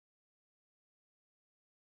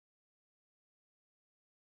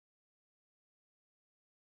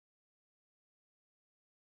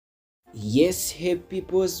Yes, hey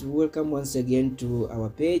peoples, welcome once again to our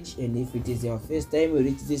page. And if it is your first time we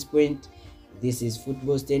reach this point, this is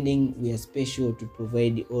Football Standing. We are special to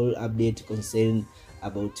provide all update concern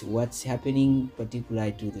about what's happening,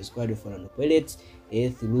 particularly to the squad of Orlando Pirates,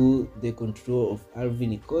 through the control of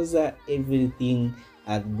Alvin Koza. Everything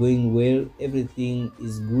are going well. Everything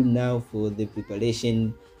is good now for the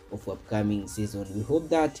preparation of upcoming season. We hope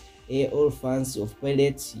that all fans of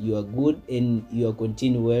Pirates, you are good and you are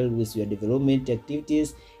continuing well with your development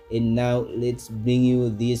activities. And now let's bring you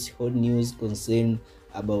this hot news concern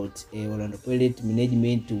about Orlando Pirates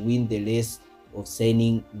management to win the race of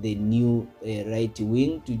signing the new right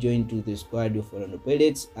wing to join to the squad of Orlando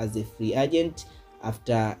Pirates as a free agent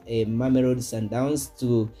after Mamelodi Sundowns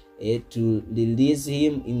to release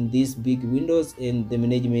him in these big windows. And the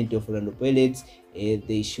management of Orlando Pirates,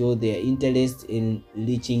 they show their interest in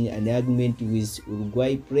reaching an agreement with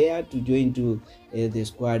Uruguay player to join to the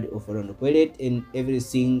squad of Orlando Pirates, and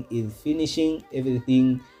everything is finishing.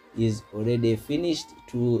 Everything is already finished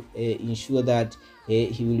to ensure that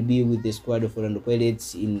he will be with the squad of Orlando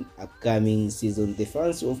Pirates in upcoming season. The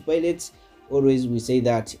fans of Pirates always we say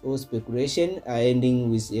that all speculation are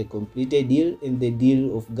ending with a completed deal, and the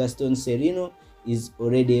deal of Gaston Sirino is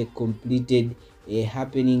already completed,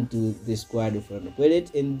 happening to the squad of Orlando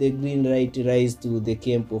Pirates, and the green light rise to the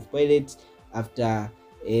camp of Pirates after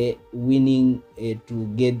winning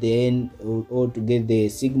to get the end or to get the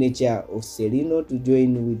signature of Sirino to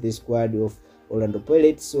join with the squad of Orlando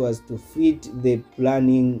Pirates, so as to fit the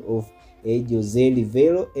planning of Jose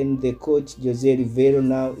Rivero. And the coach Jose Rivero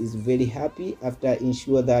now is very happy after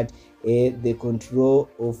ensure that the control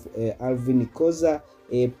of Alvin Koza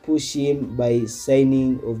push him by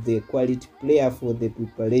signing of the quality player for the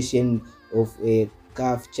preparation of a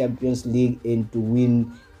CAF Champions League and to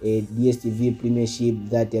win a DStv Premiership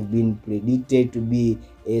that have been predicted to be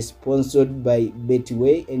sponsored by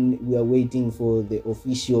Betway. And we are waiting for the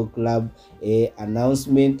official club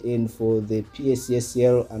announcement and for the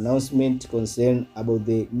PSSL announcement concern about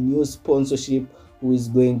the new sponsorship who is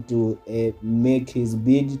going to make his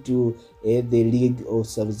bid to the League of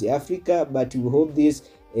South Africa. But we hope this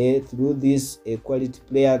through this quality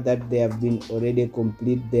player that they have been already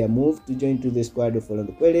complete their move to join to the squad of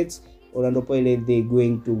Orlando Pirates. Orlando Pirates, they're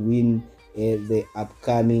going to win the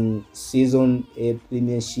upcoming season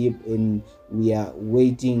Premiership, and we are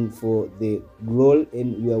waiting for the goal,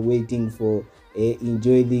 and we are waiting for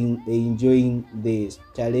enjoying the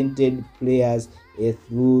talented players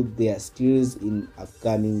through their skills in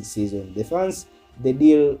upcoming season. The fans, the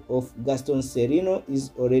deal of Gaston Sirino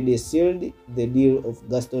is already sealed. The deal of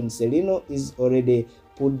Gaston Sirino is already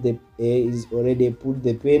put the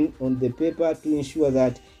pen on the paper to ensure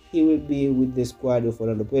that he will be with the squad of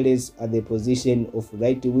Orlando Pirates at the position of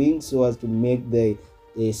right wing, so as to make the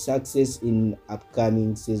success in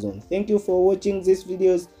upcoming season. Thank you for watching these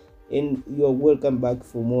videos, and you are welcome back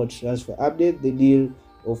for more transfer update. The deal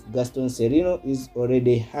of Gaston Sirino is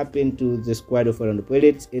already happened to the squad of Orlando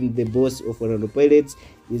Pirates, and the boss of Orlando Pirates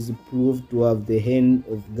is proved to have the hand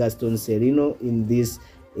of Gaston Sirino in this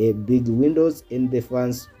big windows. And the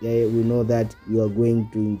fans, we know that you are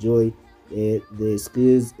going to enjoy the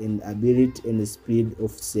skills and ability and the speed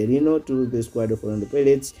of Sirino to the squad of Orlando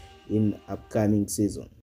Pirates in upcoming season.